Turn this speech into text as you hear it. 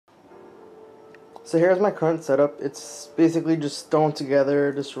So here's my current setup. It's basically just thrown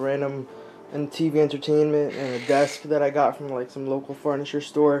together, just random and TV entertainment and a desk that I got from like some local furniture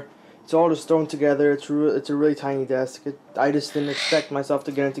store. It's all just thrown together. It's a really tiny desk. I just didn't expect myself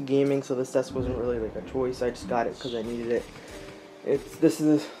to get into gaming, so this desk wasn't really like a choice. I just got it because I needed it. This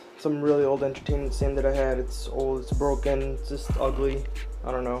is some really old entertainment stand that I had. It's old, it's broken, it's just ugly.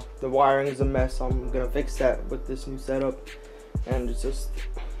 I don't know. The wiring is a mess, so I'm gonna fix that with this new setup. And it's just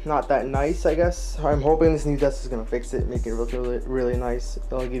not that nice, I guess. I'm hoping this new desk is gonna fix it, make it look really, really nice.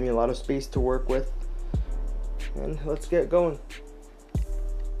 It'll give me a lot of space to work with. And let's get going.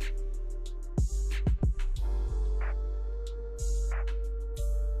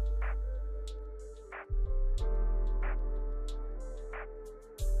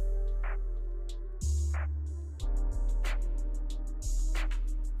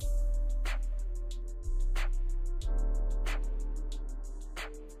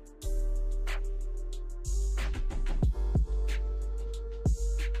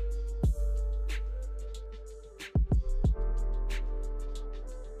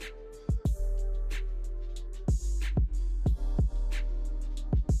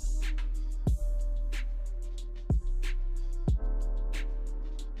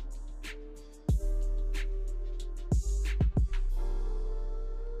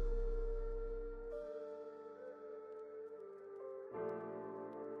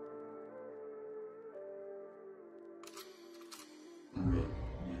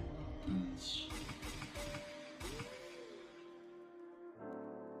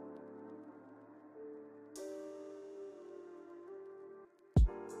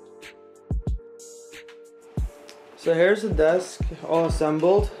 So here's the desk all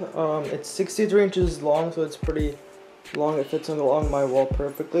assembled. It's 63 inches long, so it's pretty long. It fits along my wall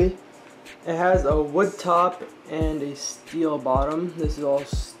perfectly. It has a wood top and a steel bottom. This is all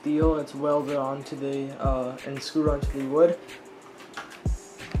steel. It's welded onto the and screwed onto the wood.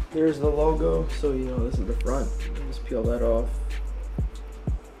 Here's the logo, so you know this is the front. Just peel that off.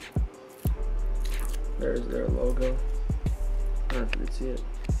 There's their logo. I don't know if you can see it.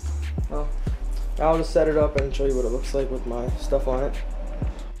 Well, I'll just set it up and show you what it looks like with my stuff on it.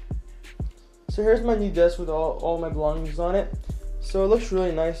 So here's my new desk with all my belongings on it. So it looks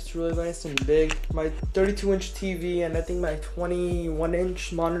really nice. It's really nice and big. My 32-inch TV and I think my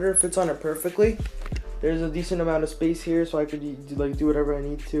 21-inch monitor fits on it perfectly. There's a decent amount of space here, so I could do whatever I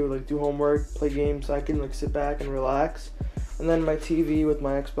need to, like do homework, play games. So I can like sit back and relax. And then my TV with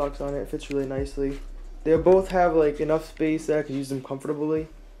my Xbox on it fits really nicely. They both have like enough space that I could use them comfortably.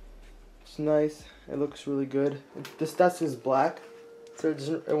 It's nice. It looks really good. This desk is black, so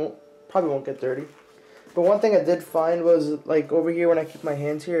probably won't get dirty. But one thing I did find was like over here when I keep my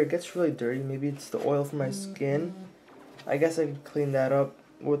hands here, it gets really dirty. Maybe it's the oil from my skin. I guess I could clean that up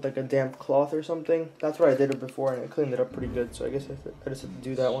with like a damp cloth or something. That's where I did it before, and I cleaned it up pretty good. So I guess I just have to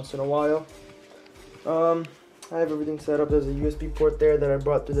do that once in a while. I have everything set up. There's a USB port there that I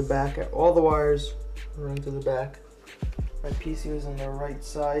brought through the back. All the wires run to the back. My PC is on the right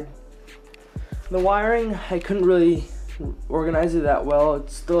side. The wiring, I couldn't really organize it that well.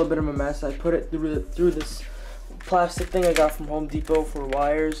 It's still a bit of a mess. I put it through this plastic thing I got from Home Depot for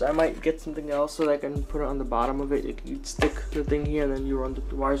wires. I might get something else so that I can put it on the bottom of it. You'd stick the thing here and then you run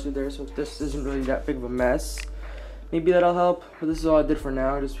the wires through there, so this isn't really that big of a mess. Maybe that'll help, but this is all I did for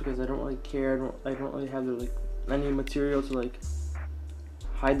now just because I don't really care. I don't really have any material to like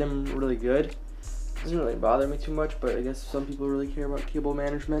hide them really good. It doesn't really bother me too much, but I guess some people really care about cable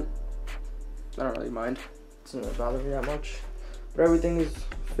management. I don't really mind. It doesn't really bother me that much. But everything is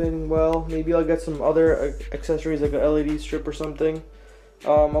fitting well. Maybe I'll get some other accessories like a LED strip or something.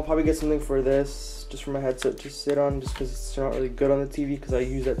 I'll probably get something for this, just for my headset to sit on, just because it's not really good on the TV, because I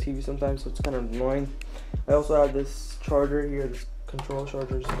use that TV sometimes, so it's kind of annoying. I also have this charger here, this control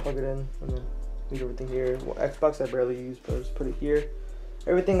charger, just plug it in, and then leave everything here. Well, Xbox I barely use, but I just put it here.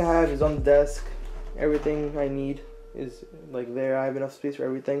 Everything I have is on the desk. Everything I need is like there. I have enough space for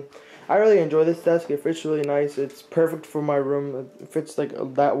everything. I really enjoy this desk. It fits really nice. It's perfect for my room. It fits like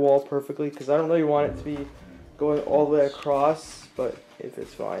that wall perfectly, because I don't really want it to be going all the way across, but it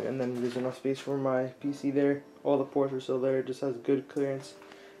fits fine. And then there's enough space for my PC there. All the ports are still there. It just has good clearance.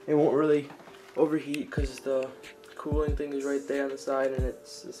 It won't really overheat because the cooling thing is right there on the side, and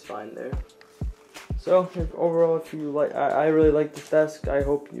it's fine there. So overall, if you like, I really like this desk. I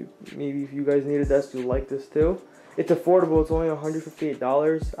hope maybe if you guys need a desk, you'll like this too. It's affordable. It's only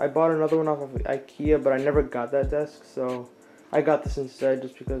 $158. I bought another one off of IKEA, but I never got that desk, so I got this instead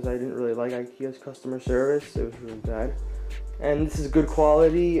just because I didn't really like IKEA's customer service. It was really bad. and this is good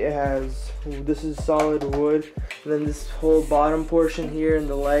quality. It has, this is solid wood, and then this whole bottom portion here and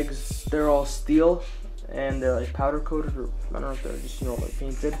the legs, they're all steel, and they're like powder coated, or I don't know if they're just, you know, like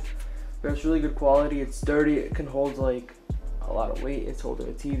painted. But it's really good quality. It's sturdy. It can hold like a lot of weight. It's holding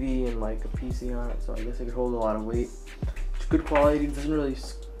a TV and like a PC on it, so I guess it could hold a lot of weight. It's good quality. It doesn't really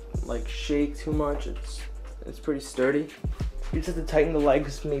like shake too much. It's pretty sturdy. You just have to tighten the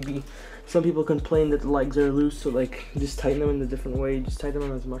legs. Maybe some people complain that the legs are loose, so like just tighten them in a different way. Just tighten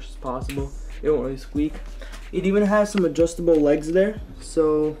them as much as possible. It won't really squeak. It even has some adjustable legs there.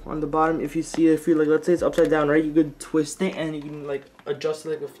 So on the bottom, if you see, if you like, let's say it's upside down, right? You could twist it and you can like adjust it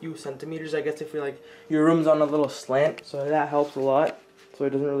like a few centimeters. I guess if you're like your room's on a little slant, so that helps a lot. So it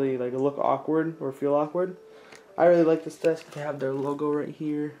doesn't really like look awkward or feel awkward. I really like this desk. They have their logo right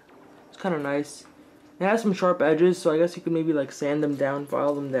here. It's kind of nice. It has some sharp edges, so I guess you could maybe like sand them down,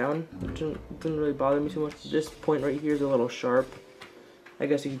 file them down. It didn't really bother me too much. This point right here is a little sharp. I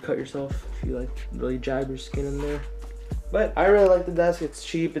guess you could cut yourself if you like really jab your skin in there. But I really like the desk. It's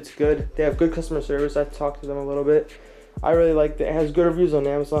cheap, it's good. They have good customer service. I talked to them a little bit. I really liked it. It has good reviews on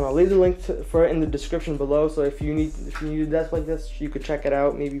Amazon. I'll leave the link for it in the description below. So if you need a desk like this, you could check it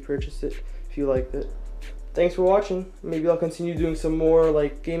out. Maybe purchase it if you liked it. Thanks for watching. Maybe I'll continue doing some more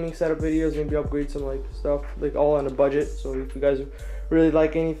like gaming setup videos. Maybe upgrade some like stuff, like all on a budget. So if you guys really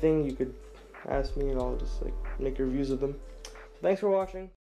like anything, you could ask me and I'll just like make reviews of them. Thanks for watching.